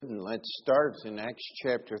Let's start in Acts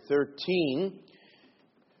chapter 13.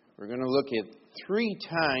 We're going to look at 3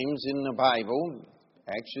 times in the Bible,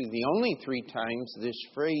 actually the only 3 times this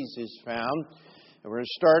phrase is found. And we're going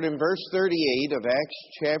to start in verse 38 of Acts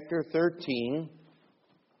chapter 13.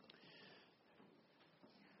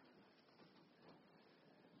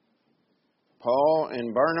 Paul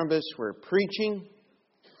and Barnabas were preaching.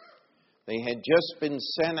 They had just been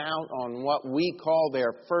sent out on what we call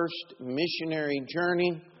their first missionary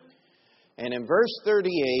journey. And in verse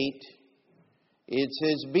 38, it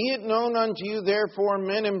says, "Be it known unto you, therefore,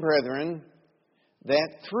 men and brethren, that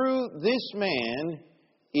through this man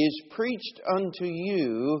is preached unto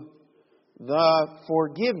you the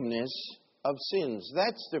forgiveness of sins."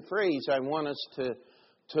 That's the phrase I want us to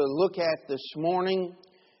look at this morning,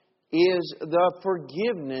 is the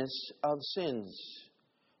forgiveness of sins.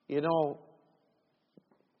 You know,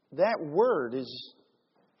 that word is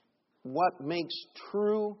what makes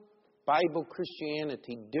true Bible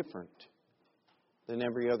Christianity different than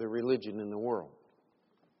every other religion in the world.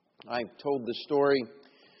 I've told the story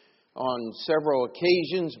on several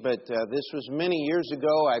occasions, but this was many years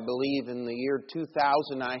ago. I believe in the year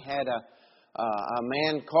 2000, I had a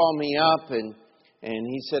man call me up and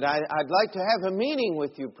he said, I'd like to have a meeting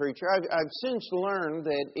with you, preacher. I've since learned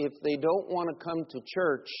that if they don't want to come to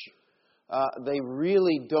church, they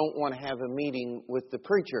really don't want to have a meeting with the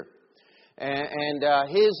preacher. And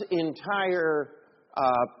his entire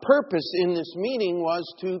purpose in this meeting was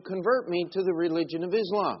to convert me to the religion of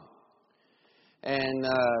Islam. And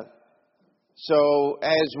so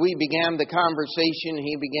as we began the conversation,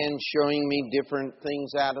 he began showing me different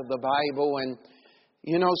things out of the Bible. And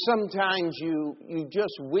you know, sometimes you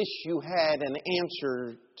just wish you had an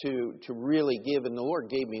answer to really give, and the Lord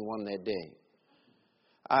gave me one that day.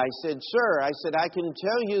 I said, "Sir," I can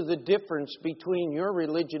tell you the difference between your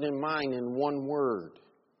religion and mine in one word.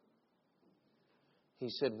 He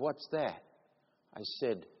said, "What's that?" I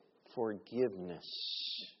said, "Forgiveness."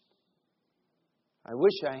 I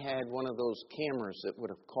wish I had one of those cameras that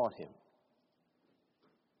would have caught him.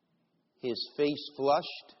 His face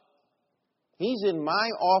flushed. He's in my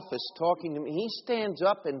office talking to me. He stands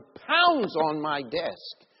up and pounds on my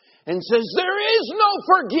desk and says, "There is no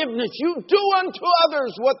forgiveness. You do unto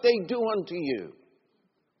others what they do unto you."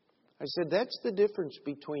 I said, "That's the difference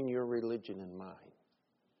between your religion and mine."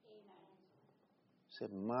 He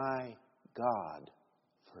said, "My God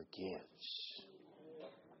forgives."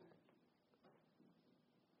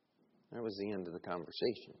 That was the end of the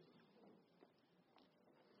conversation.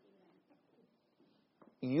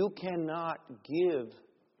 You cannot give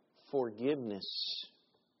forgiveness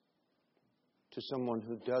to someone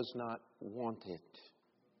who does not want it.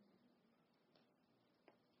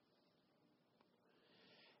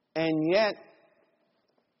 And yet,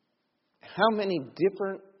 how many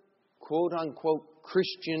different, quote-unquote,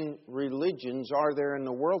 Christian religions are there in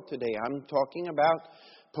the world today? I'm talking about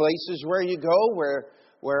places where you go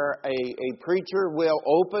where a preacher will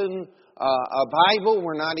open a Bible.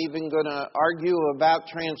 We're not even going to argue about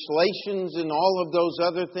translations and all of those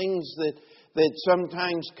other things that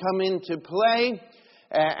sometimes come into play.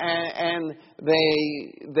 And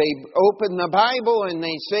they open the Bible and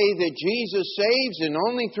they say that Jesus saves and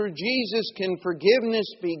only through Jesus can forgiveness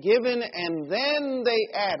be given. And then they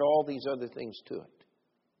add all these other things to it.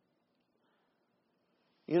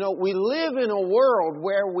 You know, we live in a world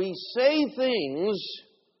where we say things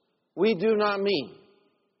we do not mean.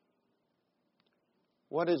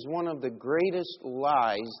 What is one of the greatest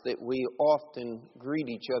lies that we often greet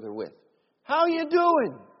each other with? "How you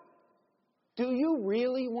doing?" Do you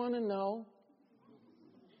really want to know?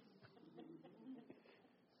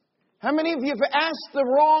 How many of you have asked the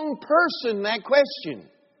wrong person that question?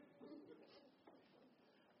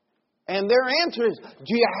 And their answer is,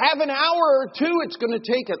 "Do you have an hour or two? It's going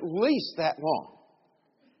to take at least that long."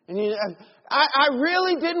 And I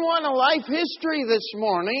really didn't want a life history this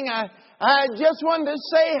morning. I just wanted to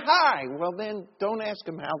say hi. Well, then don't ask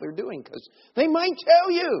them how they're doing, because they might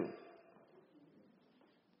tell you.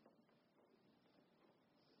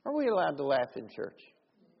 Are we allowed to laugh in church?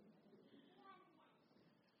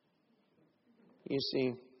 You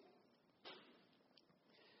see,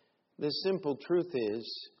 the simple truth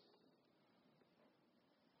is,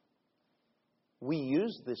 we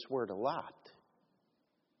use this word a lot.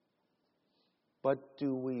 But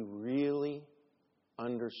do we really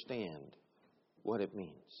understand what it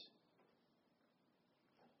means?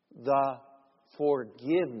 The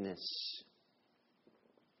forgiveness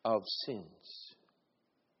of sins.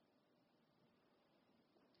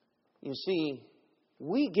 You see,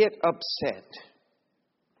 we get upset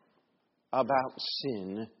about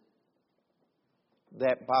sin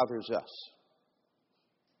that bothers us.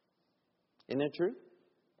 Isn't it true?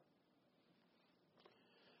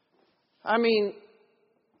 I mean,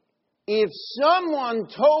 if someone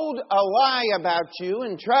told a lie about you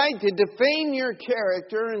and tried to defame your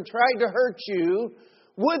character and tried to hurt you,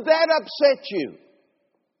 would that upset you?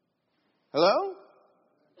 Hello?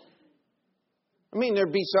 I mean,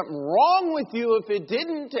 there'd be something wrong with you if it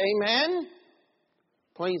didn't. Amen?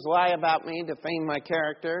 Please lie about me, defame my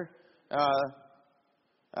character. I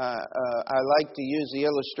like to use the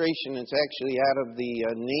illustration. It's actually out of the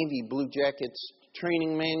Navy Blue Jackets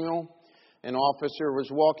training manual. An officer was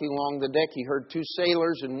walking along the deck. He heard two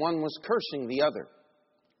sailors, and one was cursing the other.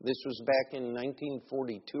 This was back in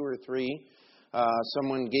 1942 or 3.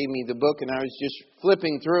 Someone gave me the book, and I was just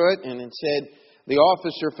flipping through it, and it said the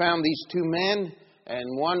officer found these two men,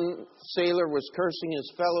 and one sailor was cursing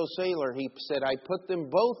his fellow sailor. He said, I put them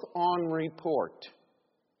both on report.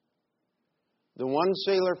 The one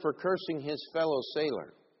sailor for cursing his fellow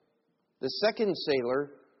sailor. The second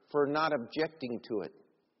sailor for not objecting to it.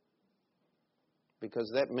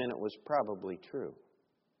 Because that meant it was probably true.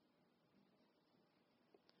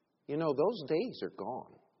 You know, those days are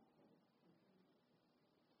gone.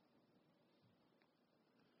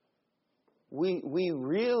 We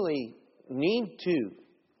really need to.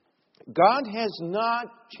 God has not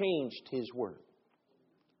changed His Word.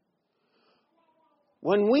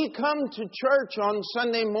 When we come to church on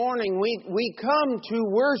Sunday morning, we come to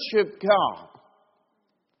worship God.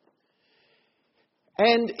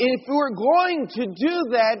 And if we're going to do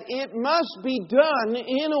that, it must be done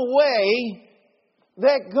in a way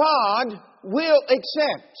that God will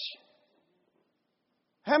accept.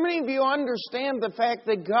 How many of you understand the fact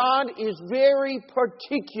that God is very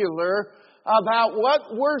particular about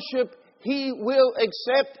what worship He will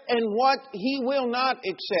accept and what He will not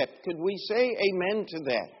accept? Could we say amen to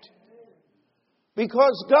that?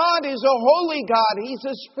 Because God is a holy God. He's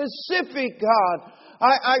a specific God.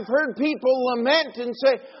 I've heard people lament and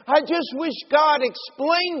say, I just wish God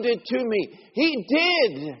explained it to me. He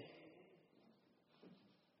did.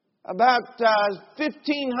 About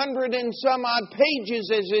 1,500 and some odd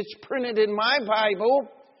pages as it's printed in my Bible.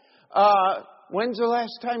 When's the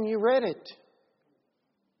last time you read it?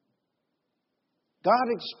 God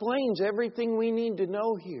explains everything we need to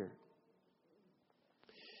know here.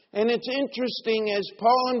 And it's interesting as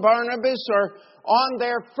Paul and Barnabas are on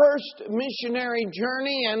their first missionary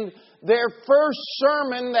journey, and their first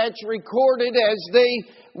sermon that's recorded as they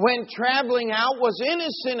went traveling out was in a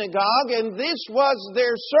synagogue, and this was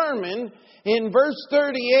their sermon. In verse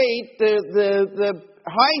 38, the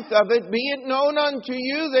height of it, be it known unto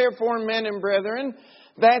you, therefore, men and brethren,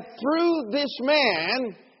 that through this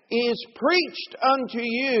man is preached unto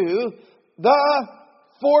you the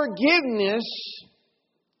forgiveness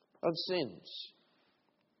of sins.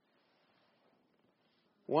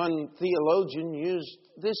 One theologian used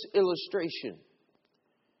this illustration.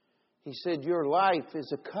 He said, your life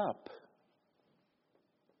is a cup.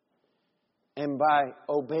 And by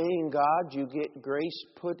obeying God, you get grace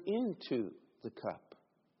put into the cup.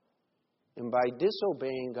 And by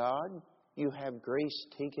disobeying God, you have grace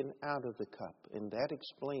taken out of the cup. And that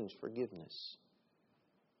explains forgiveness.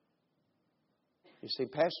 You say,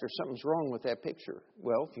 Pastor, something's wrong with that picture.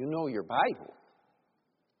 Well, if you know your Bible,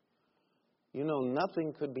 you know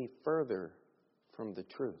nothing could be further from the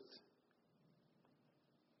truth.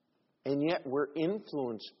 And yet we're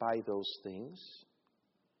influenced by those things.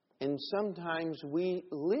 And sometimes we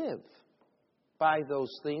live by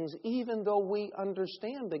those things, even though we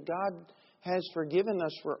understand that God has forgiven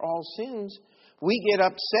us for all sins. We get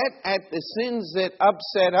upset at the sins that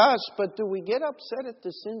upset us, but do we get upset at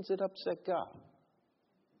the sins that upset God?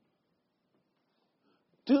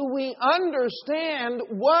 Do we understand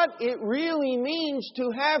what it really means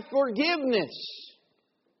to have forgiveness?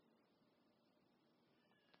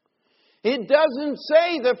 It doesn't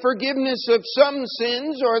say the forgiveness of some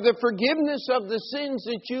sins or the forgiveness of the sins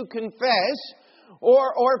that you confess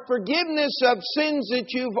or forgiveness of sins that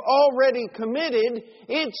you've already committed.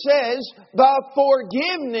 It says the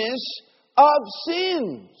forgiveness of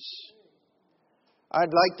sins.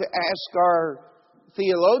 I'd like to ask our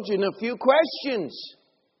theologian a few questions.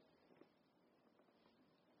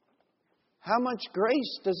 How much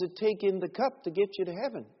grace does it take in the cup to get you to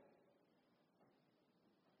heaven?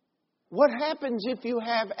 What happens if you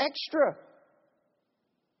have extra?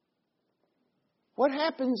 What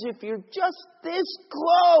happens if you're just this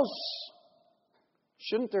close?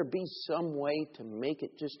 Shouldn't there be some way to make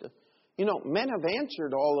it just a... You know, men have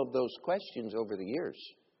answered all of those questions over the years.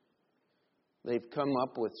 They've come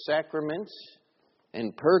up with sacraments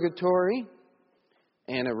and purgatory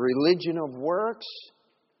and a religion of works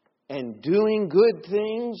and doing good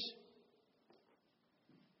things.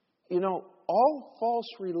 You know, all false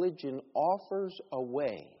religion offers a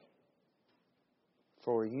way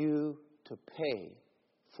for you to pay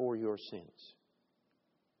for your sins.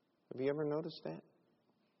 Have you ever noticed that?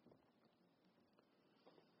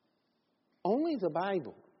 Only the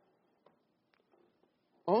Bible,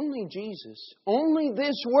 only Jesus, only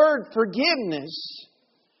this word forgiveness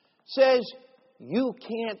says you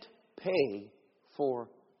can't pay for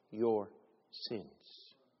your sins.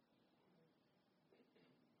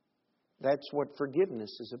 That's what forgiveness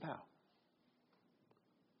is about.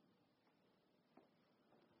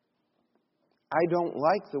 I don't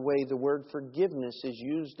like the way the word forgiveness is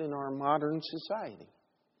used in our modern society.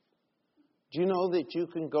 Do you know that you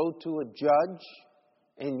can go to a judge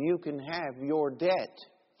and you can have your debt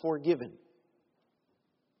forgiven?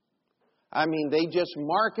 I mean, they just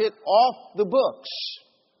mark it off the books.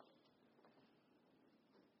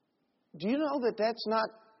 Do you know that that's not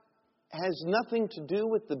has nothing to do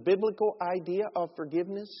with the biblical idea of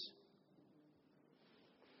forgiveness?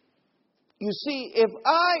 You see, if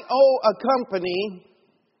I owe a company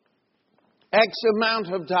X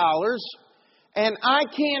amount of dollars and I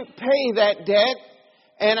can't pay that debt,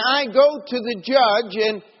 and I go to the judge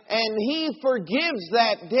and he forgives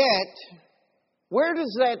that debt, where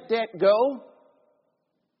does that debt go?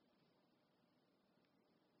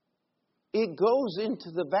 It goes into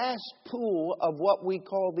the vast pool of what we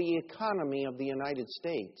call the economy of the United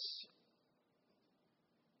States.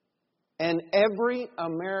 And every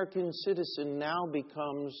American citizen now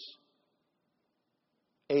becomes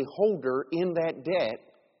a holder in that debt,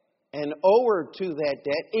 an ower to that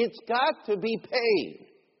debt. It's got to be paid.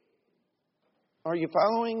 Are you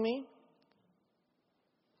following me?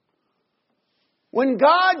 When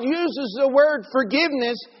God uses the word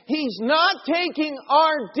forgiveness, He's not taking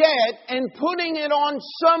our debt and putting it on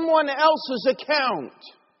someone else's account.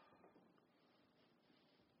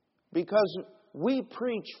 Because we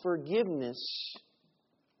preach forgiveness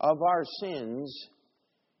of our sins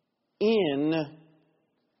in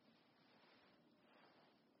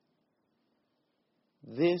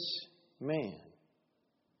this man,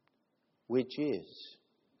 which is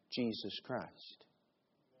Jesus Christ.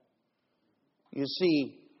 You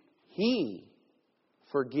see, He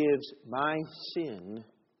forgives my sin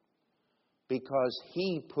because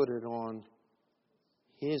He put it on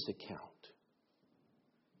His account.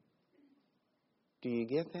 Do you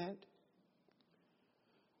get that?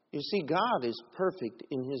 You see, God is perfect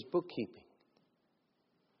in His bookkeeping.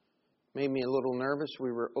 Made me a little nervous.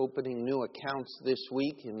 We were opening new accounts this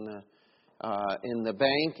week in the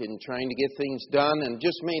bank and trying to get things done, and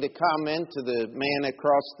just made a comment to the man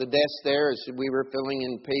across the desk there as we were filling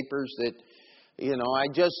in papers that, I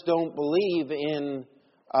just don't believe in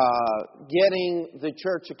getting the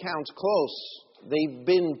church accounts close. They've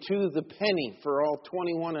been to the penny for all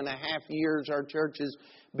 21 and a half years our church has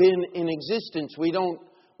been in existence. We don't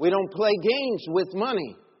play games with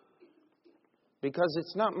money. Because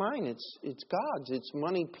it's not mine, it's God's. It's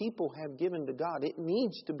money people have given to God. It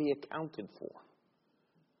needs to be accounted for.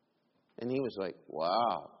 And he was like,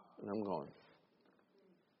 wow. And I'm going,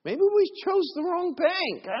 maybe we chose the wrong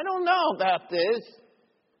bank. I don't know about this.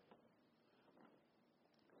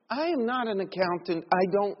 I am not an accountant.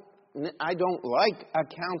 I don't like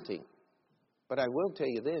accounting. But I will tell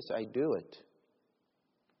you this, I do it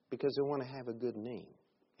because I want to have a good name.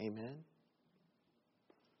 Amen?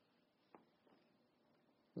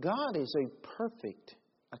 God is a perfect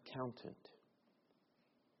accountant.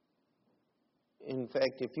 In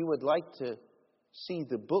fact, if you would like to see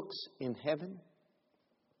the books in heaven,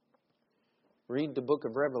 read the book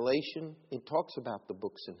of Revelation. It talks about the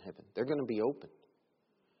books in heaven. They're going to be opened.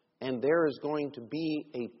 And there is going to be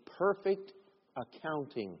a perfect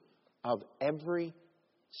accounting of every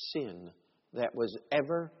sin that was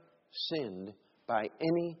ever sinned by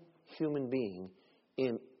any human being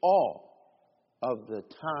in all of the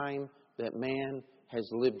time that man has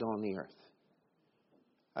lived on the earth.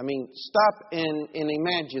 I mean, stop and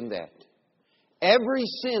imagine that. Every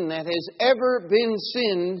sin that has ever been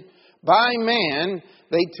sinned by man,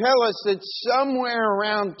 they tell us that somewhere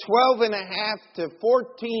around 12.5 to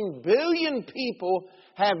 14 billion people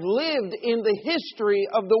have lived in the history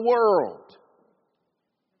of the world.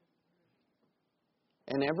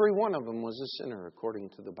 And every one of them was a sinner according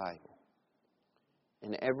to the Bible.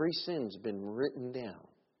 And every sin's been written down.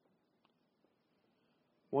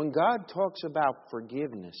 When God talks about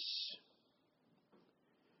forgiveness,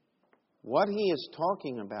 what He is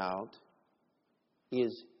talking about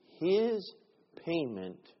is His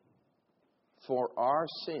payment for our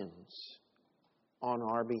sins on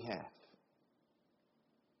our behalf.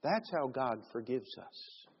 That's how God forgives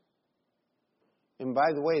us. And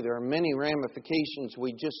by the way, there are many ramifications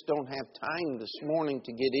we just don't have time this morning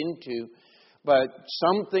to get into, but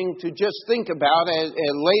something to just think about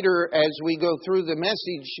later as we go through the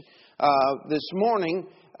message this morning.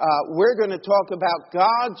 We're going to talk about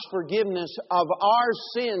God's forgiveness of our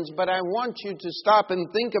sins, but I want you to stop and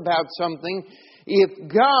think about something. If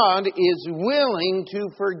God is willing to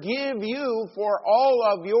forgive you for all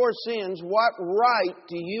of your sins, what right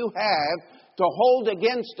do you have to hold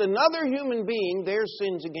against another human being their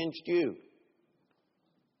sins against you?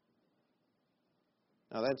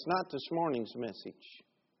 Now, that's not this morning's message,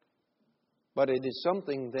 but it is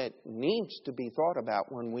something that needs to be thought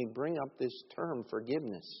about when we bring up this term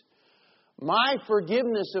forgiveness. My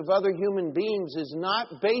forgiveness of other human beings is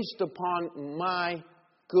not based upon my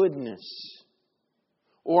goodness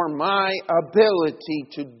or my ability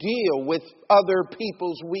to deal with other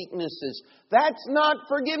people's weaknesses. That's not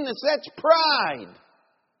forgiveness. That's pride,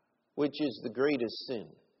 which is the greatest sin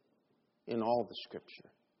in all the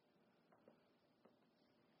Scripture.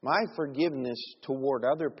 My forgiveness toward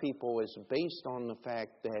other people is based on the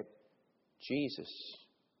fact that Jesus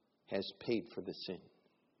has paid for the sin.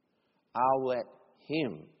 I'll let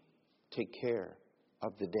Him take care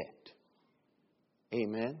of the debt.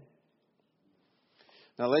 Amen.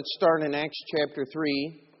 Now let's start in Acts chapter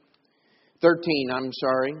 13.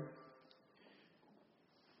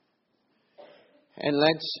 And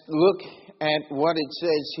let's look at what it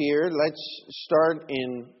says here. Let's start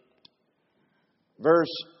in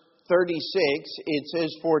verse 36. It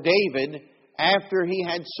says, "For David, after he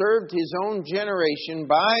had served his own generation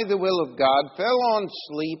by the will of God, fell on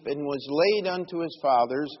sleep and was laid unto his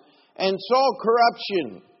fathers, and saw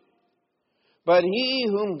corruption. But he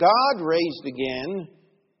whom God raised again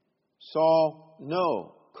saw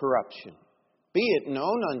no corruption. Be it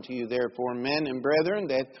known unto you, therefore, men and brethren,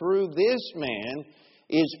 that through this man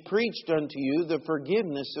is preached unto you the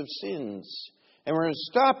forgiveness of sins." And we're going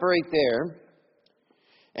to stop right there.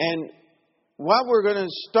 And what we're going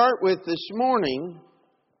to start with this morning,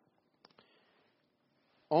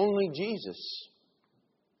 only Jesus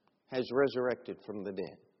has resurrected from the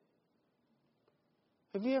dead.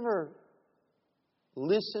 Have you ever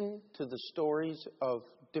listened to the stories of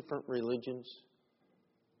different religions?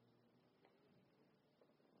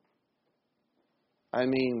 I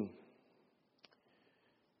mean,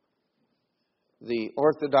 the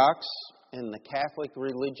Orthodox and the Catholic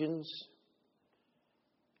religions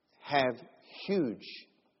have huge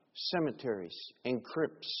cemeteries and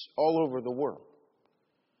crypts all over the world.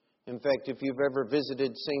 In fact, if you've ever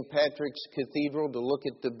visited St. Patrick's Cathedral to look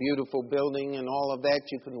at the beautiful building and all of that,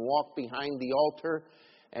 you can walk behind the altar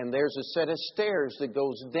and there's a set of stairs that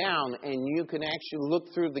goes down, and you can actually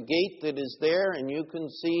look through the gate that is there, and you can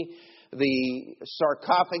see the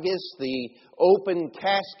sarcophagus, the open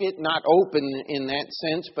casket, not open in that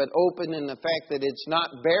sense, but open in the fact that it's not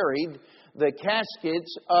buried, the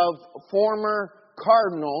caskets of former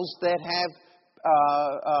cardinals that have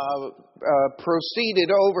proceeded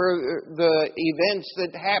over the events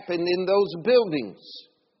that happened in those buildings.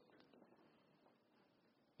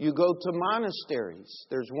 You go to monasteries.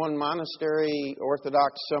 There's one monastery,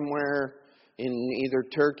 Orthodox, somewhere in either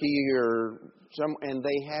Turkey or some, and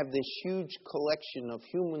they have this huge collection of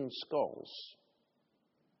human skulls.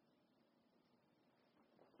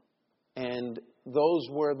 And those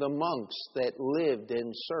were the monks that lived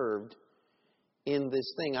and served in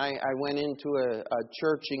this thing. I went into a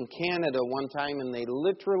church in Canada one time, and they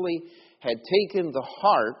literally had taken the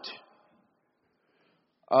heart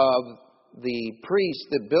of the priest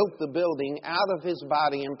that built the building out of his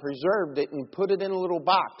body and preserved it and put it in a little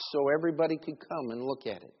box so everybody could come and look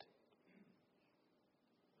at it.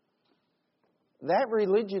 That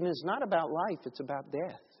religion is not about life, it's about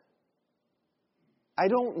death. I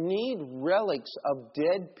don't need relics of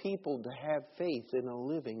dead people to have faith in a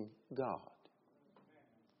living God.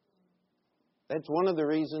 That's one of the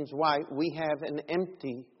reasons why we have an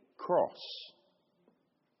empty cross.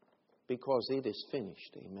 Because it is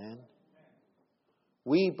finished. Amen.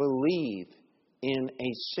 We believe in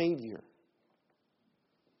a Savior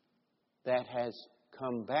that has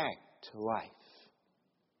come back to life.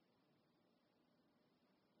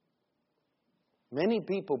 Many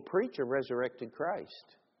people preach a resurrected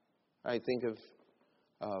Christ. I think of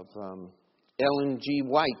Ellen G.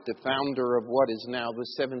 White, the founder of what is now the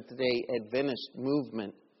Seventh-day Adventist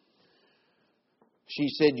movement. She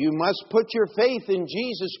said, "You must put your faith in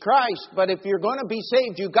Jesus Christ, but if you're going to be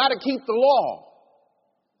saved, you've got to keep the law."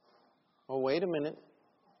 Oh, wait a minute.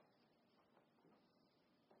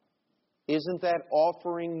 Isn't that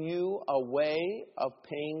offering you a way of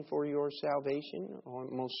paying for your salvation? Oh,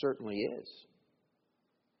 it most certainly is.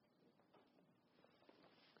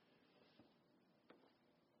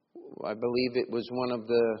 I believe it was one of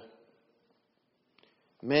the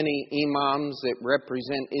many imams that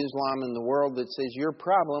represent Islam in the world that says, your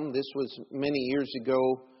problem, this was many years ago,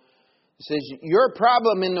 says, your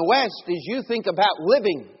problem in the West is you think about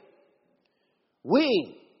living.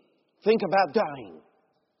 We think about dying.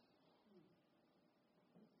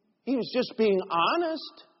 He was just being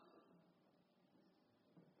honest.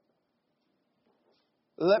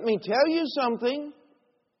 Let me tell you something.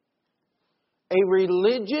 A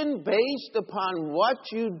religion based upon what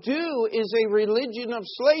you do is a religion of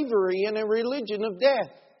slavery and a religion of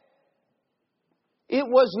death. It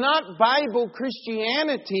was not Bible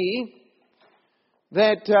Christianity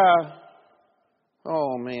that,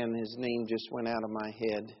 oh man, his name just went out of my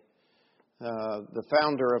head. The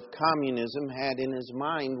founder of communism had in his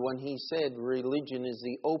mind when he said religion is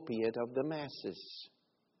the opiate of the masses.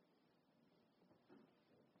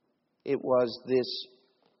 It was this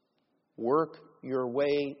work your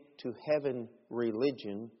way to heaven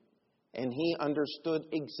religion, and he understood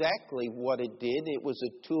exactly what it did. It was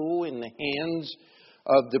a tool in the hands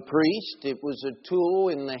of the priest. It was a tool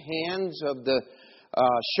in the hands of the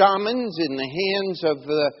shamans, in the hands of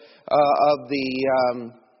the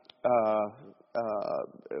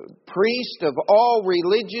priest of all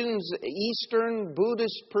religions, Eastern,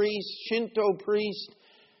 Buddhist priest, Shinto priest,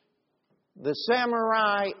 the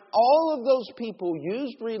samurai. All of those people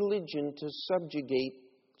used religion to subjugate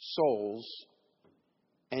souls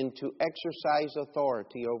and to exercise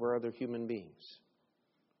authority over other human beings.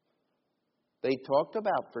 They talked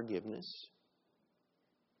about forgiveness.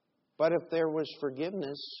 But if there was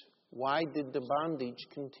forgiveness, why did the bondage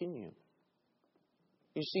continue?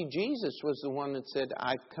 You see, Jesus was the one that said,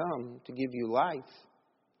 I've come to give you life,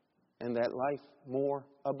 and that life more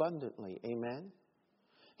abundantly. Amen?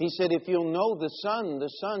 He said, if you'll know the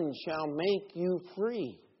Son shall make you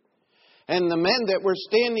free. And the men that were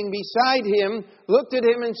standing beside him looked at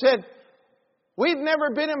him and said, we've never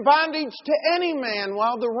been in bondage to any man,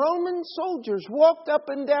 while the Roman soldiers walked up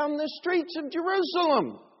and down the streets of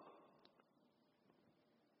Jerusalem.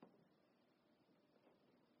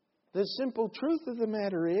 The simple truth of the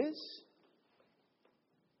matter is,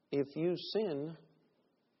 if you sin,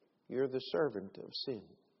 you're the servant of sin.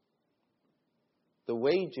 The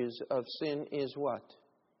wages of sin is what?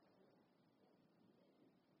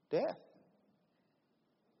 Death.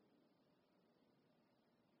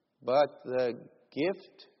 But the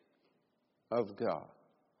gift of God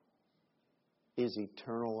is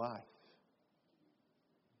eternal life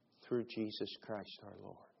through Jesus Christ our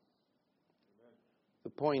Lord. The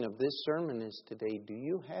point of this sermon is today, do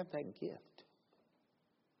you have that gift?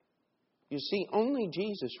 You see, only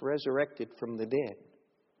Jesus resurrected from the dead.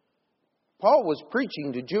 Paul was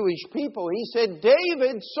preaching to Jewish people. He said,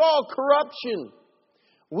 David saw corruption.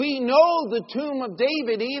 We know the tomb of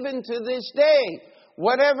David even to this day.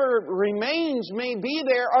 Whatever remains may be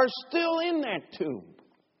there are still in that tomb.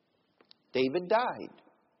 David died.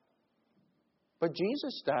 But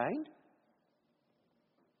Jesus died.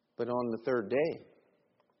 But on the third day,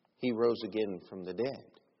 He rose again from the dead.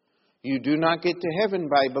 You do not get to heaven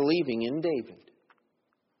by believing in David.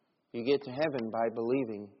 You get to heaven by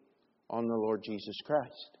believing on the Lord Jesus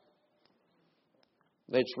Christ.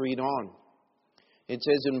 Let's read on. It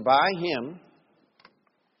says, and by Him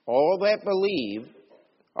all that believe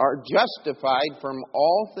are justified from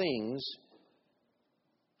all things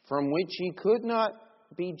from which ye could not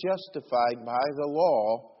be justified by the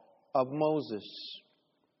law of Moses.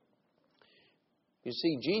 You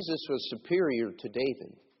see, Jesus was superior to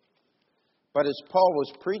David. But as Paul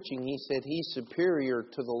was preaching, he said He's superior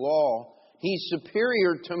to the law. He's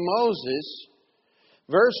superior to Moses.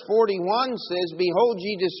 Verse 41 says, behold,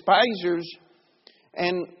 ye despisers,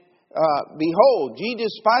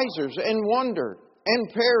 and wonder,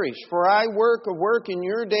 and perish. For I work a work in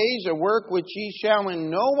your days, a work which ye shall in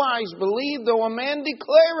no wise believe, though a man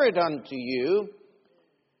declare it unto you.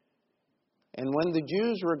 And when the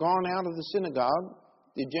Jews were gone out of the synagogue,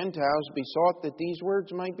 the Gentiles besought that these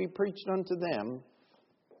words might be preached unto them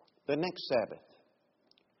the next Sabbath.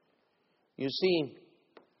 You see,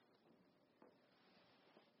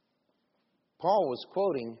 Paul was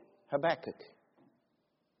quoting Habakkuk.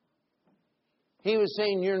 He was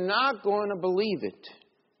saying, you're not going to believe it,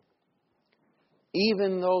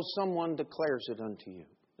 even though someone declares it unto you.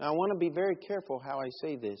 Now, I want to be very careful how I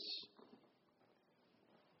say this.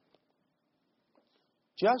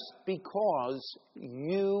 Just because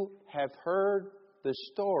you have heard the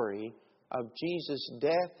story of Jesus'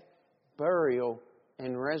 death, burial,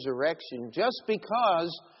 and resurrection. Just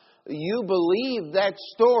because you believe that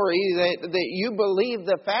story, that you believe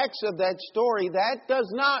the facts of that story, that does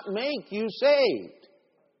not make you saved.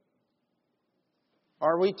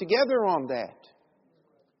 Are we together on that?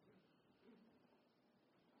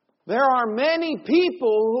 There are many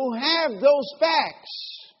people who have those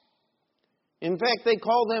facts. In fact, they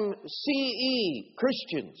call them CE,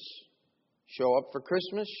 Christians. Show up for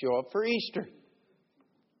Christmas, show up for Easter.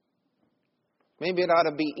 Maybe it ought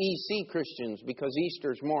to be EC Christians because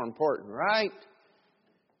Easter is more important, right?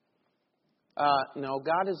 No,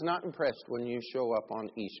 God is not impressed when you show up on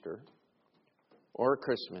Easter or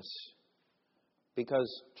Christmas,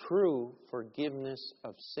 because true forgiveness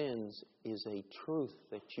of sins is a truth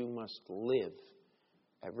that you must live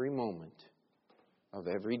every moment of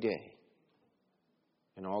every day.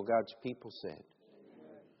 And all God's people said.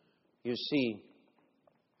 You see,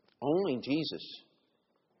 only Jesus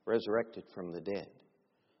resurrected from the dead,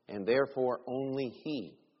 and therefore only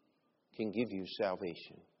He can give you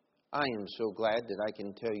salvation. I am so glad that I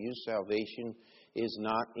can tell you salvation is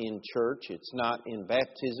not in church, it's not in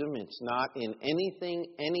baptism, it's not in anything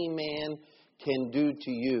any man can do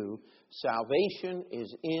to you. Salvation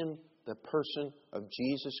is in the person of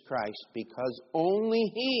Jesus Christ, because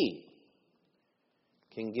only He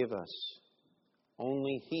can give us.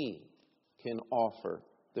 Only He can offer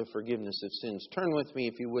the forgiveness of sins. Turn with me,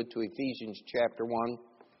 if you would, to Ephesians chapter 1.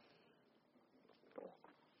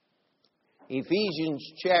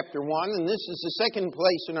 Ephesians chapter 1, and this is the second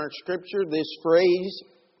place in our Scripture this phrase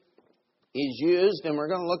is used, and we're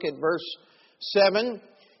going to look at verse 7.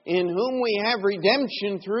 In whom we have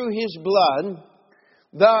redemption through His blood,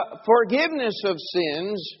 the forgiveness of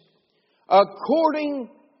sins, according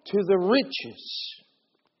to the riches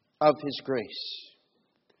of His grace.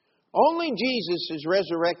 Only Jesus is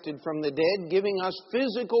resurrected from the dead, giving us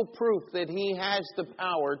physical proof that He has the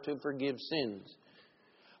power to forgive sins.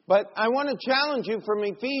 But I want to challenge you from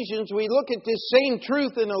Ephesians. We look at this same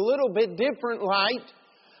truth in a little bit different light.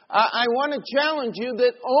 I want to challenge you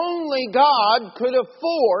that only God could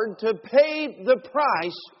afford to pay the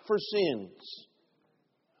price for sins.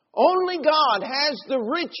 Only God has the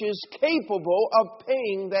riches capable of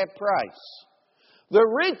paying that price. The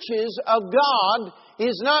riches of God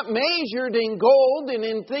is not measured in gold and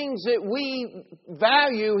in things that we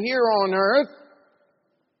value here on earth.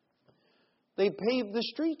 They paved the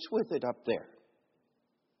streets with it up there.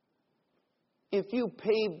 If you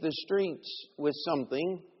pave the streets with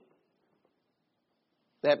something,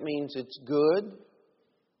 that means it's good,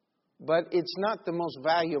 but it's not the most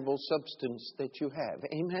valuable substance that you have.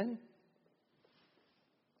 Amen?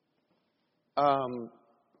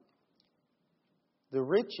 The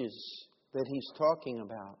riches that he's talking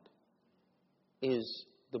about is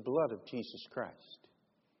the blood of Jesus Christ.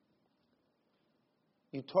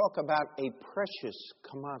 You talk about a precious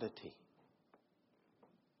commodity.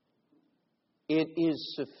 It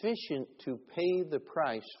is sufficient to pay the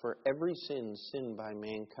price for every sin sinned by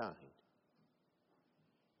mankind.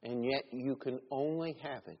 And yet you can only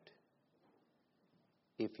have it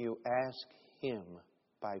if you ask Him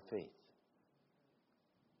by faith.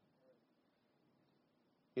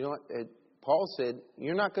 You know what? Paul said,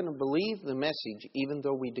 you're not going to believe the message even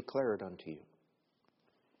though we declare it unto you.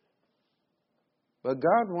 But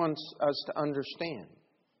God wants us to understand.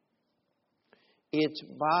 It's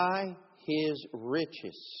by His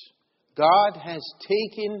riches. God has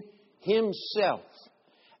taken Himself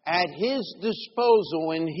at His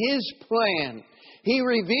disposal in His plan. He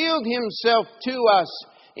revealed Himself to us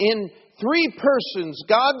in three persons: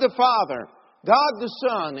 God the Father, God the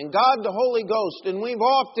Son, and God the Holy Ghost. And we've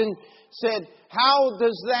often said, how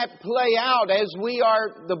does that play out as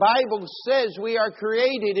the Bible says we are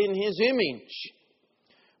created in His image?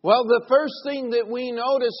 Well, the first thing that we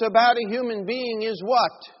notice about a human being is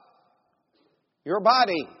what? Your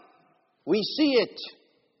body. We see it.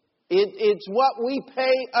 It's what we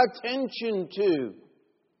pay attention to.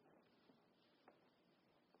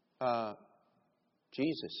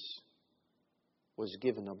 Jesus was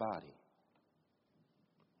given a body.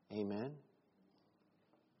 Amen?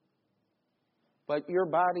 But your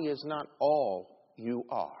body is not all you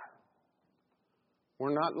are.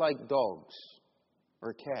 We're not like dogs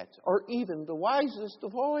or cats, or even the wisest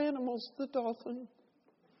of all animals, the dolphin.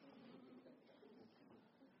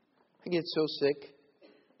 I get so sick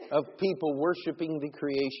of people worshiping the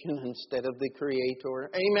creation instead of the Creator.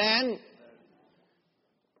 Amen?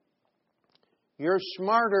 You're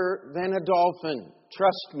smarter than a dolphin.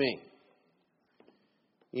 Trust me.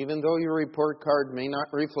 Even though your report card may not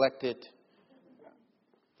reflect it,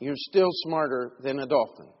 you're still smarter than a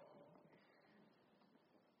dolphin.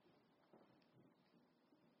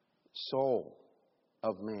 soul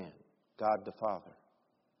of man, God the Father.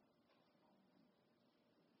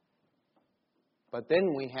 But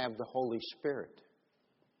then we have the Holy Spirit.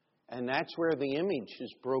 And that's where the image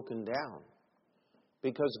is broken down.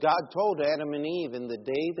 Because God told Adam and Eve, in the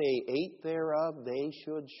day they ate thereof, they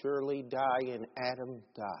should surely die, and Adam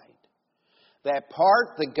died. That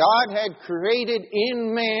part that God had created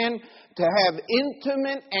in man to have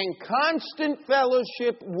intimate and constant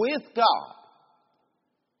fellowship with God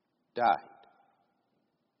died.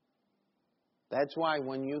 That's why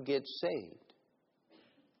when you get saved,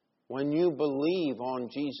 when you believe on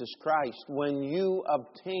Jesus Christ, when you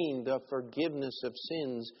obtain the forgiveness of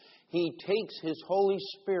sins, He takes His Holy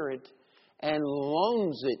Spirit and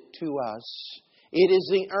loans it to us. It is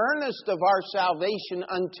the earnest of our salvation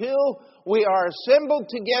until we are assembled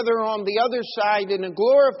together on the other side in a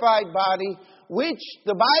glorified body, which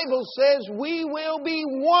the Bible says we will be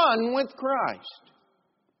one with Christ.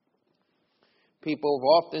 People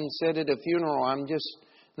have often said at a funeral, I'm just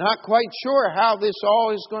not quite sure how this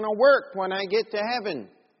all is going to work when I get to heaven.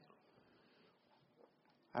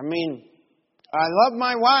 I mean, I love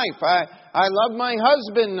my wife. I love my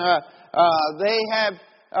husband. They have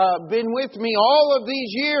been with me all of these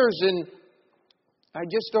years, and I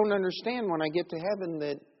just don't understand when I get to heaven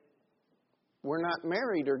that we're not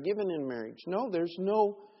married or given in marriage. No, there's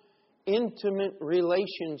no intimate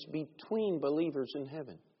relations between believers in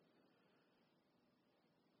heaven.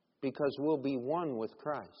 Because we'll be one with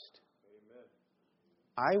Christ. Amen.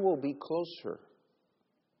 I will be closer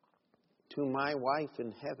to my wife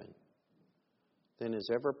in heaven than is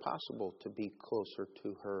ever possible to be closer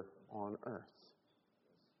to her on earth.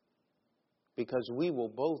 Because we will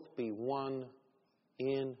both be one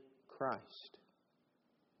in Christ.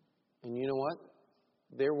 And you know what?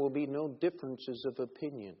 There will be no differences of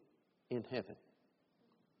opinion in heaven.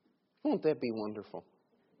 Won't that be wonderful?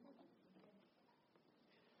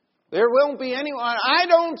 There won't be anyone. I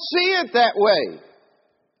don't see it that way.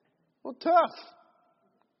 Well, tough.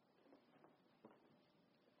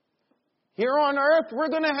 Here on earth, we're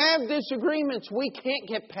going to have disagreements. We can't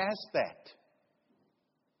get past that.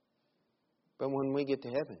 But when we get to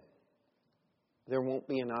heaven, there won't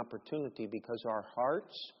be an opportunity because our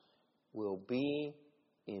hearts will be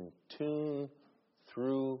in tune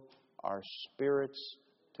through our spirits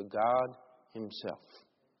to God Himself.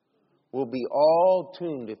 We'll be all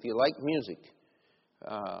tuned. If you like music,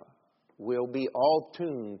 we'll be all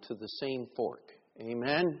tuned to the same fork.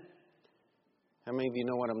 Amen? How many of you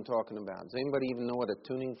know what I'm talking about? Does anybody even know what a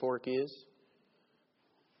tuning fork is?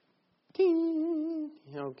 Ding!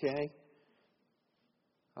 Okay.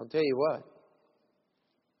 I'll tell you what.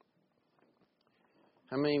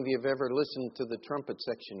 How many of you have ever listened to the trumpet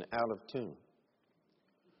section out of tune?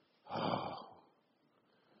 Oh.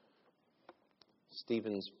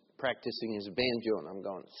 Stephen's practicing his banjo, and I'm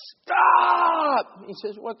going, stop! He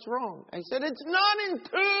says, what's wrong? I said, it's not in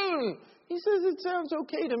tune. He says, it sounds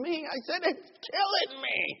okay to me. I said, it's killing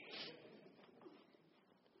me.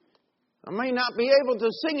 I may not be able to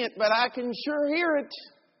sing it, but I can sure hear it.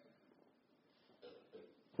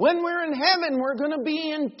 When we're in heaven, we're going to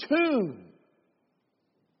be in tune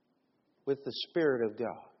with the Spirit of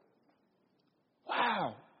God.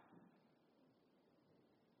 Wow!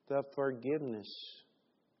 The forgiveness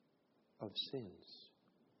of sins.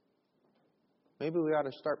 Maybe we ought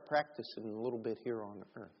to start practicing a little bit here on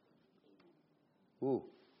earth. Ooh.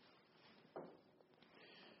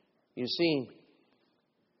 You see,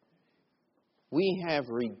 we have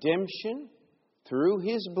redemption through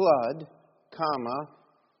His blood, comma.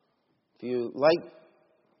 If you like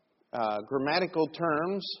grammatical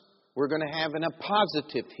terms, we're going to have an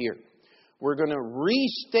appositive here. We're going to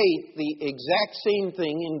restate the exact same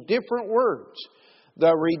thing in different words.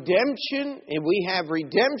 The redemption, and we have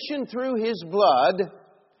redemption through His blood,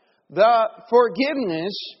 the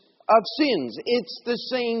forgiveness of sins. It's the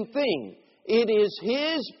same thing. It is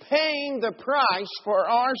His paying the price for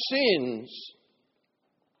our sins.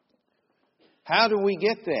 How do we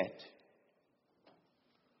get that?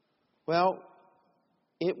 Well,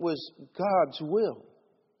 it was God's will.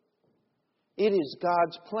 It is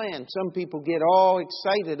God's plan. Some people get all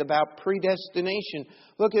excited about predestination.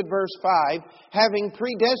 Look at verse 5. Having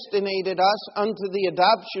predestinated us unto the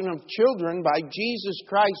adoption of children by Jesus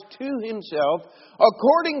Christ to Himself,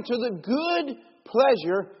 according to the good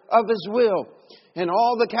pleasure of His will. And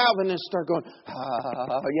all the Calvinists are going,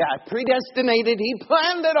 yeah, predestinated. He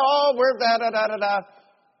planned it all. We're da-da-da-da-da.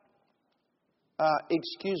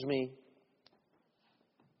 Excuse me.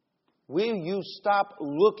 Will you stop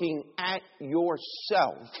looking at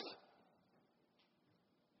yourself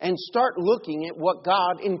and start looking at what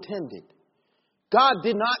God intended? God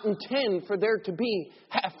did not intend for there to be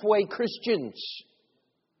halfway Christians.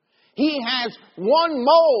 He has one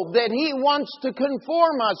mold that He wants to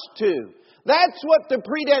conform us to. That's what the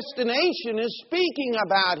predestination is speaking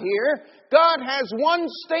about here. God has one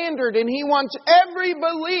standard and He wants every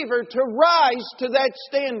believer to rise to that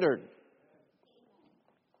standard.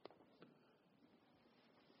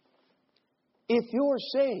 If you're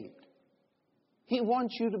saved, He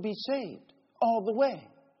wants you to be saved all the way.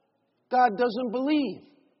 God doesn't believe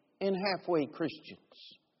in halfway Christians.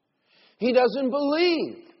 He doesn't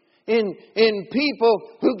believe in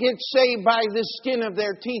people who get saved by the skin of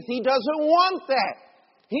their teeth. He doesn't want that.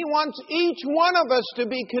 He wants each one of us to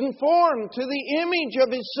be conformed to the image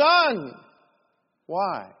of His Son.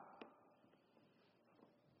 Why?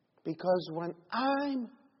 Because when I'm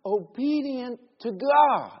obedient to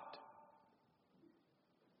God,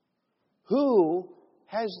 who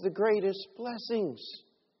has the greatest blessings?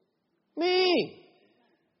 Me.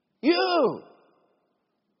 You.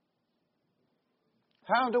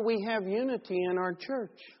 How do we have unity in our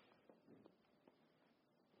church?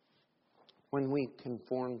 When we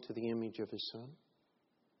conform to the image of His Son.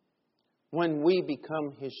 When we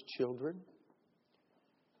become His children.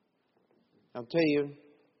 I'll tell you,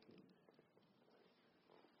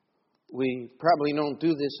 we probably don't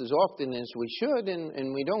do this as often as we should,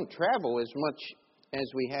 and we don't travel as much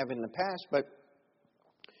as we have in the past, but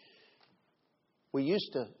we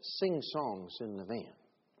used to sing songs in the van.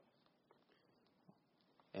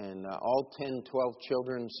 And all 10, 12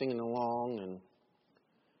 children singing along. And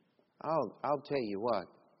I'll tell you what.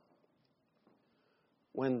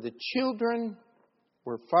 When the children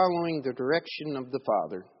were following the direction of the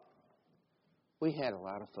Father, we had a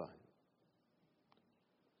lot of fun.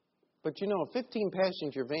 But you know, a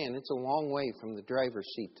 15-passenger van, it's a long way from the driver's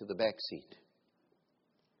seat to the back seat.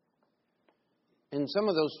 And some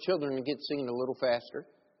of those children would get singing a little faster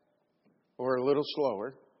or a little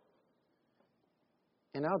slower.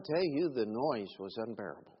 And I'll tell you, the noise was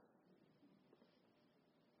unbearable.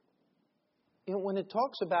 You know, when it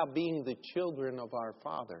talks about being the children of our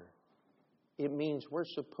Father, it means we're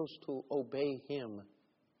supposed to obey Him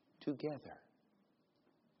together.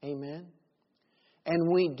 Amen?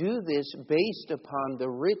 And we do this based upon the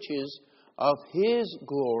riches of His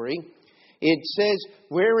glory. It says,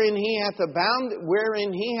 wherein He hath abounded,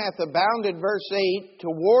 verse 8,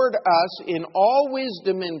 toward us in all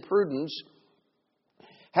wisdom and prudence,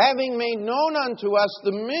 having made known unto us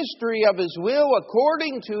the mystery of His will,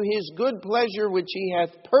 according to His good pleasure which He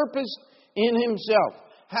hath purposed in Himself.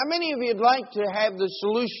 How many of you would like to have the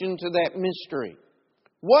solution to that mystery?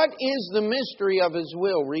 What is the mystery of His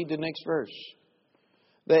will? Read the next verse.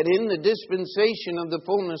 That in the dispensation of the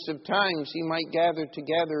fullness of times He might gather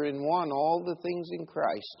together in one all the things in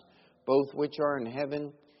Christ, both which are in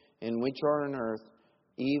heaven and which are on earth,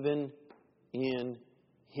 even in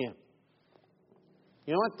Him.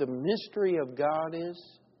 You know what the mystery of God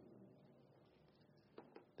is?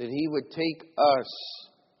 That He would take us,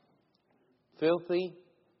 filthy,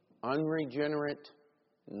 unregenerate,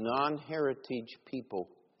 non-heritage people,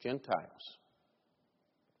 Gentiles,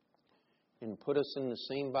 and put us in the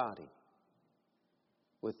same body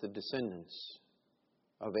with the descendants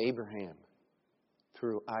of Abraham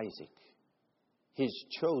through Isaac, His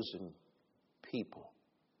chosen people.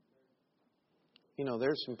 You know,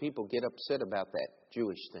 there's some people get upset about that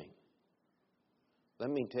Jewish thing. Let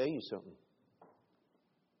me tell you something.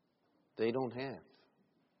 They don't have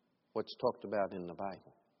what's talked about in the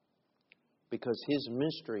Bible. Because His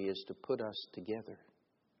mystery is to put us together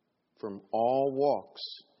from all walks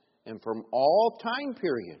and from all time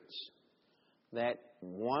periods, that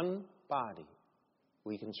one body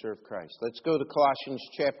we can serve Christ. Let's go to Colossians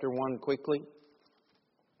chapter 1 quickly.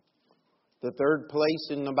 The third place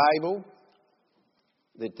in the Bible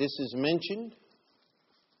that this is mentioned.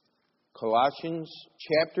 Colossians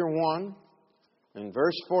chapter 1 and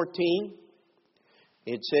verse 14.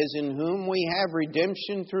 It says, in whom we have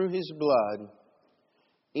redemption through His blood,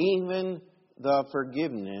 even the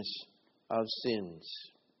forgiveness of sins.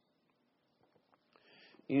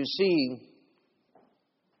 You see,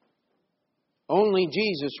 only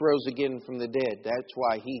Jesus rose again from the dead. That's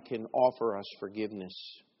why He can offer us forgiveness.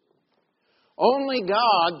 Only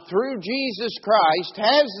God, through Jesus Christ,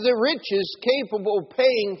 has the riches capable of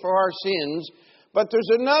paying for our sins. But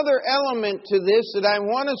there's another element to this that I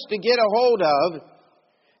want us to get a hold of.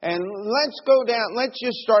 And let's go down, let's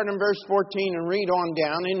just start in verse 14 and read on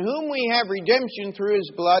down. In whom we have redemption through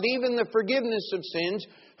His blood, even the forgiveness of sins,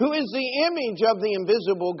 who is the image of the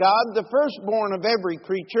invisible God, the firstborn of every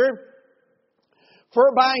creature.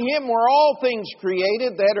 For by Him were all things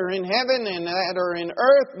created that are in heaven and that are in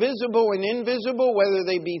earth, visible and invisible, whether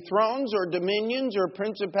they be thrones or dominions or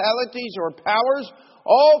principalities or powers.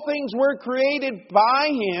 All things were created by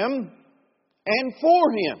Him and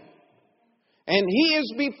for Him. And He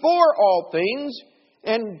is before all things,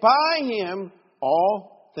 and by Him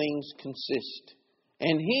all things consist.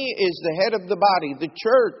 And He is the head of the body, the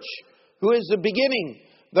church, who is the beginning,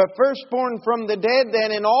 the firstborn from the dead,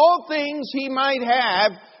 that in all things He might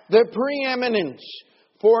have the preeminence.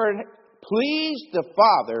 For it pleased the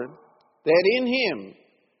Father that in Him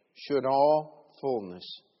should all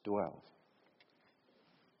fullness dwell.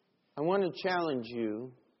 I want to challenge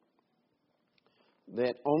you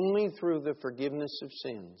that only through the forgiveness of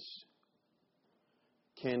sins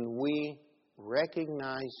can we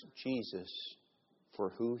recognize Jesus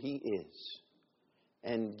for who He is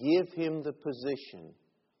and give Him the position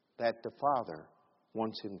that the Father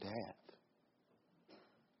wants Him to have.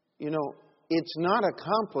 You know, it's not a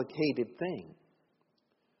complicated thing.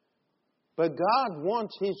 But God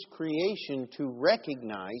wants His creation to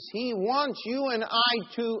recognize, He wants you and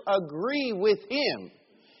I to agree with Him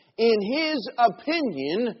in His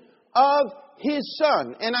opinion of His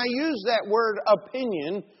Son. And I use that word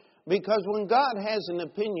opinion because when God has an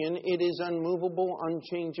opinion, it is unmovable,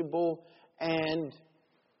 unchangeable, and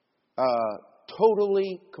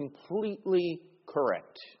totally, completely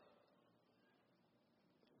correct.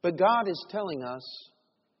 But God is telling us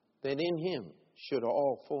that in Him should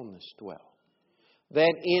all fullness dwell.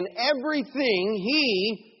 That in everything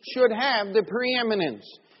He should have the preeminence.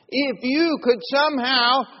 If you could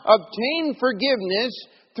somehow obtain forgiveness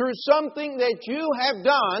through something that you have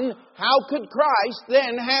done, how could Christ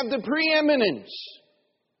then have the preeminence?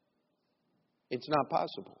 It's not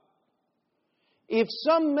possible. If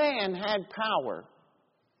some man had power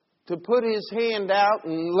to put his hand out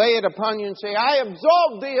and lay it upon you and say, I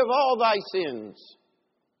absolve thee of all thy sins,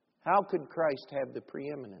 how could Christ have the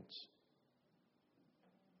preeminence?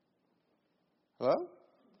 Hello?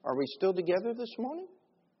 Are we still together this morning?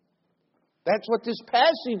 That's what this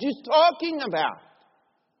passage is talking about.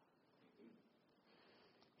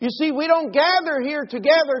 You see, we don't gather here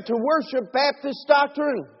together to worship Baptist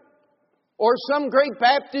doctrine or some great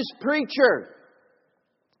Baptist preacher.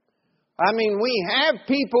 I mean, we have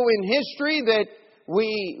people in history that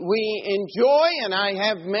we enjoy, and I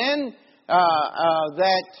have men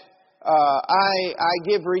that I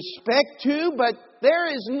give respect to, but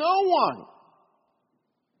there is no one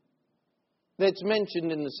that's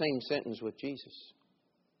mentioned in the same sentence with Jesus.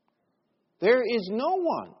 There is no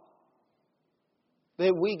one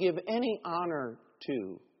that we give any honor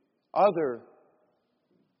to other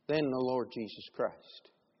than the Lord Jesus Christ.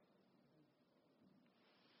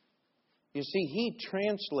 You see, He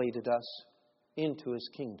translated us into His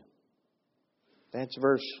kingdom. That's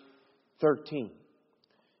verse 13.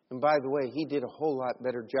 And by the way, He did a whole lot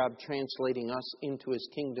better job translating us into His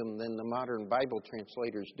kingdom than the modern Bible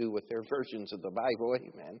translators do with their versions of the Bible.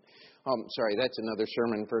 Amen. Sorry, that's another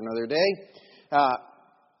sermon for another day.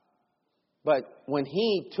 But when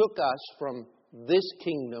He took us from this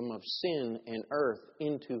kingdom of sin and earth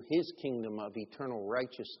into His kingdom of eternal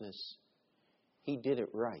righteousness, He did it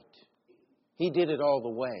right. He did it all the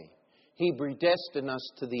way. He predestined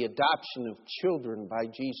us to the adoption of children by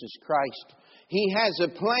Jesus Christ. He has a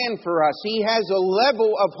plan for us. He has a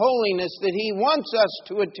level of holiness that He wants us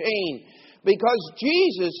to attain. Because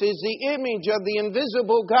Jesus is the image of the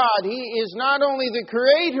invisible God. He is not only the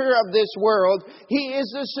creator of this world, He is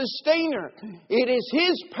the sustainer. It is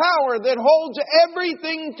His power that holds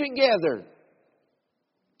everything together.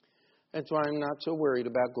 That's why I'm not so worried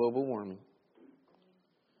about global warming.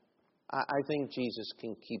 I think Jesus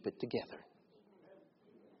can keep it together.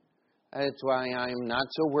 That's why I'm not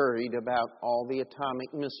so worried about all the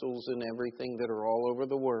atomic missiles and everything that are all over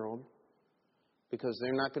the world. Because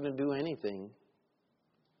they're not going to do anything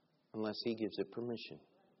unless He gives it permission.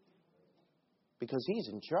 Because He's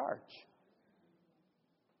in charge.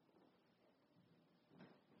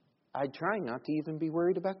 I try not to even be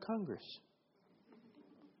worried about Congress.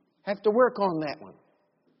 Have to work on that one.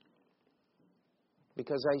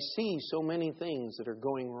 Because I see so many things that are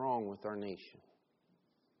going wrong with our nation.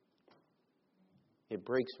 It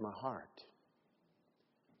breaks my heart.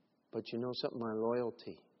 But you know something? My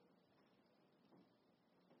loyalty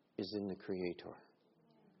is in the Creator.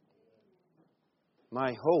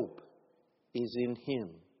 My hope is in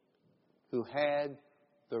Him who had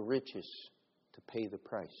the riches to pay the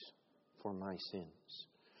price for my sins.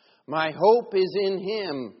 My hope is in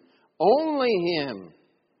Him, only Him,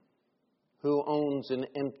 who owns an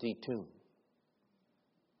empty tomb.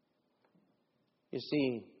 You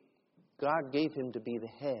see, God gave Him to be the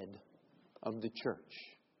head of the church.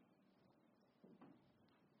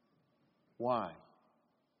 Why?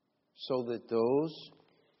 So that those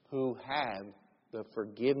who have the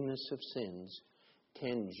forgiveness of sins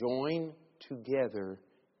can join together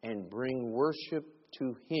and bring worship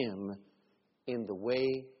to Him in the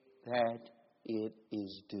way that it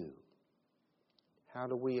is due. How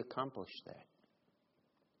do we accomplish that?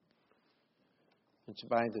 It's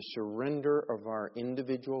by the surrender of our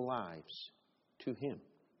individual lives to Him.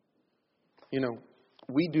 You know,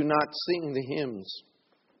 we do not sing the hymns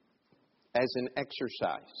as an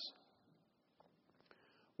exercise.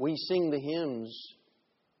 We sing the hymns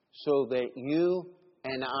so that you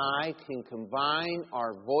and I can combine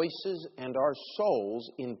our voices and our souls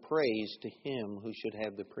in praise to Him who should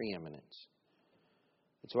have the preeminence.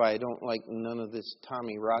 That's why I don't like none of this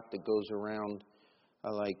Tommy rot that goes around. I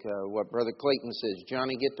like what Brother Clayton says,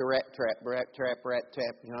 Johnny, get the rat trap, rat trap, rat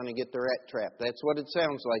trap, Johnny, get the rat trap. That's what it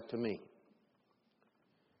sounds like to me.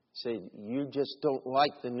 Say, you just don't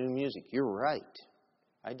like the new music. You're right.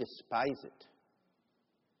 I despise it.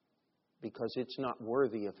 Because it's not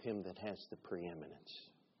worthy of Him that has the preeminence.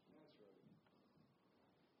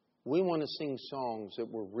 We want to sing songs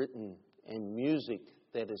that were written and music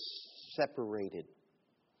that is separated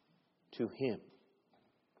to Him.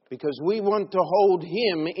 Because we want to hold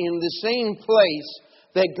Him in the same place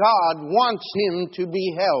that God wants Him to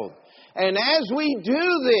be held. And as we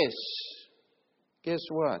do this, guess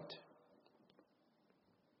what?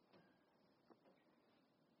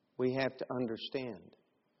 We have to understand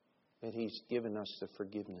that He's given us the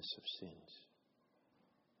forgiveness of sins.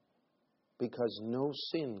 Because no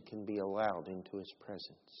sin can be allowed into His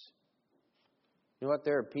presence. You know what?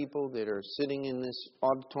 There are people that are sitting in this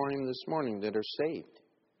auditorium this morning that are saved.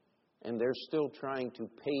 And they're still trying to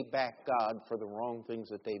pay back God for the wrong things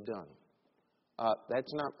that they've done.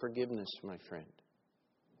 That's not forgiveness, my friend.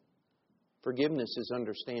 Forgiveness is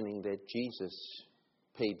understanding that Jesus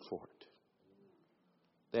paid for it.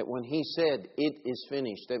 That when He said, it is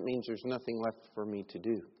finished, that means there's nothing left for me to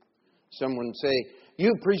do. Someone say,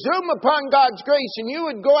 you presume upon God's grace and you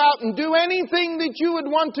would go out and do anything that you would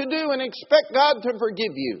want to do and expect God to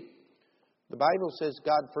forgive you. The Bible says,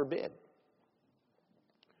 God forbid.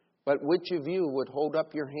 But which of you would hold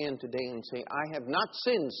up your hand today and say, I have not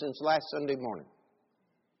sinned since last Sunday morning?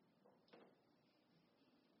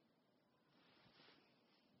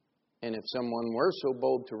 And if someone were so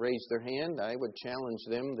bold to raise their hand, I would challenge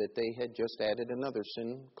them that they had just added another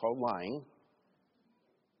sin called lying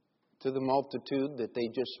to the multitude that they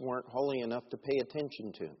just weren't holy enough to pay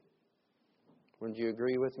attention to. Would you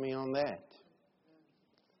agree with me on that?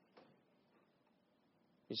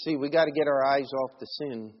 You see, we got to get our eyes off the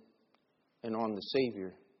sin and on the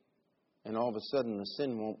Savior. And all of a sudden the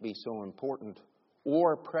sin won't be so important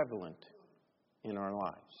or prevalent in our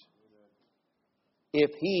lives. If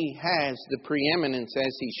He has the preeminence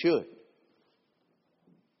as He should,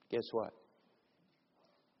 guess what?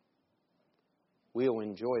 We'll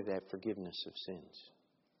enjoy that forgiveness of sins.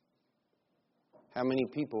 How many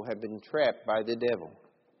people have been trapped by the devil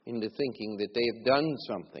into thinking that they have done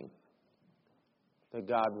something that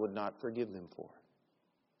God would not forgive them for?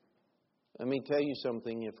 Let me tell you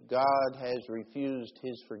something. If God has refused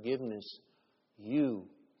His forgiveness, you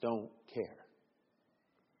don't care.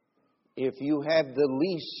 If you have the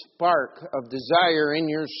least spark of desire in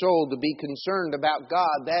your soul to be concerned about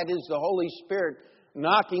God, that is the Holy Spirit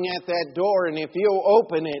knocking at that door. And if you'll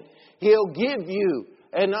open it, He'll give you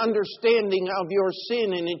an understanding of your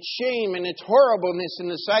sin and its shame and its horribleness in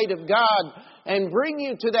the sight of God, and bring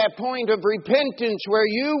you to that point of repentance where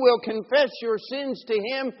you will confess your sins to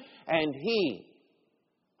Him, and He,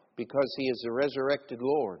 because He is the resurrected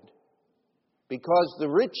Lord, because the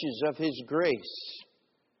riches of His grace,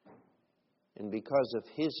 and because of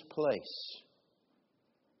His place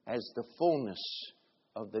as the fullness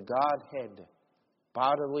of the Godhead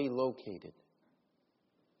bodily located,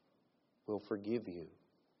 will forgive you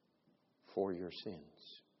for your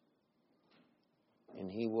sins.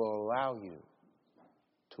 And He will allow you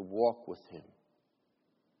to walk with Him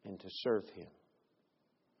and to serve Him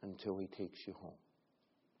until He takes you home.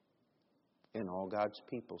 And all God's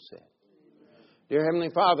people said. Dear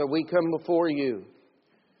Heavenly Father, we come before You.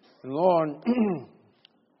 And Lord,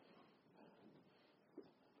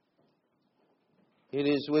 it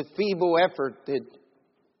is with feeble effort that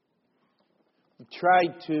we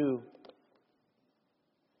tried to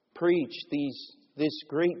preach this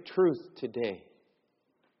great truth today.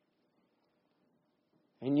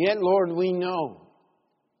 And yet, Lord, we know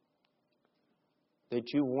that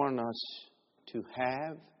You want us to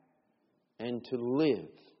have and to live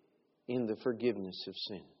in the forgiveness of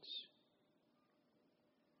sins.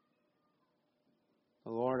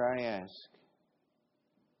 Lord, I ask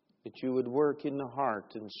that you would work in the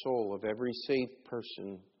heart and soul of every saved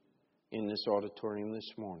person in this auditorium this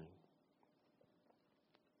morning.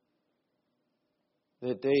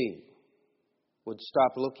 That they would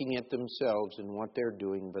stop looking at themselves and what they're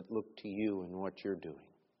doing, but look to you and what you're doing.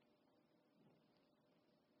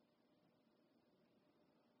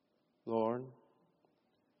 Lord,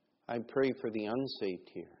 I pray for the unsaved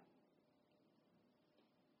here,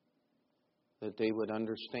 that they would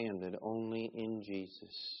understand that only in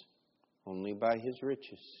Jesus, only by His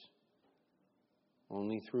riches,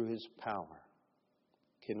 only through His power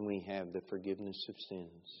can we have the forgiveness of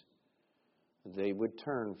sins. They would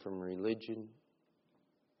turn from religion,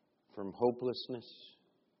 from hopelessness,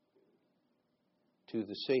 to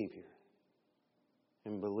the Savior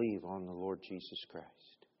and believe on the Lord Jesus Christ.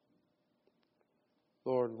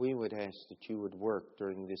 Lord, we would ask that you would work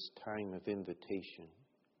during this time of invitation,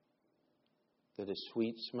 that a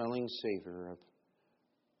sweet-smelling savor of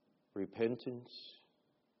repentance,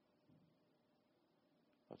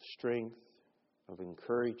 of strength, of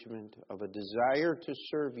encouragement, of a desire to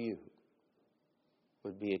serve you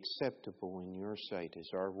would be acceptable in your sight as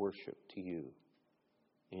our worship to you.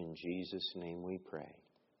 In Jesus' name we pray.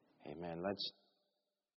 Amen. Let's